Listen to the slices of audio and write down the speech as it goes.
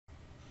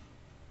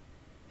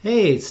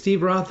Hey, it's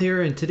Steve Roth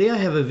here, and today I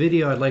have a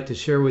video I'd like to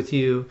share with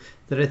you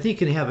that I think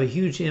can have a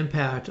huge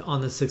impact on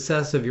the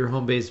success of your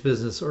home-based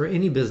business, or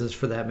any business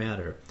for that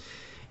matter.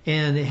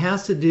 And it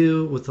has to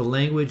do with the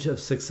language of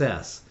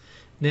success.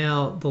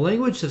 Now, the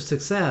language of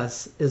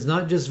success is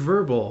not just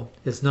verbal,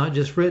 it's not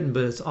just written,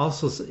 but it's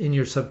also in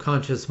your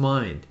subconscious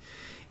mind.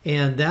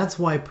 And that's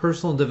why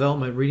personal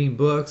development, reading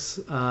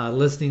books,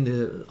 listening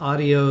to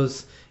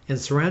audios, and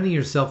surrounding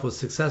yourself with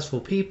successful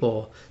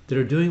people that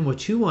are doing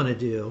what you want to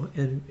do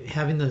and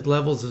having the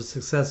levels of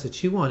success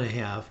that you want to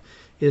have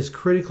is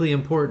critically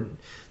important.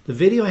 The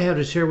video I have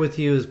to share with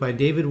you is by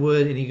David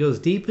Wood, and he goes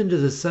deep into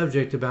the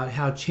subject about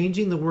how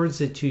changing the words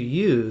that you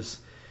use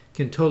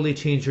can totally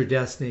change your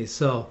destiny.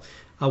 So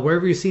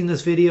wherever you've seen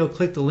this video,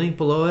 click the link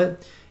below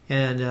it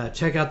and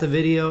check out the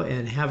video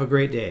and have a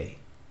great day.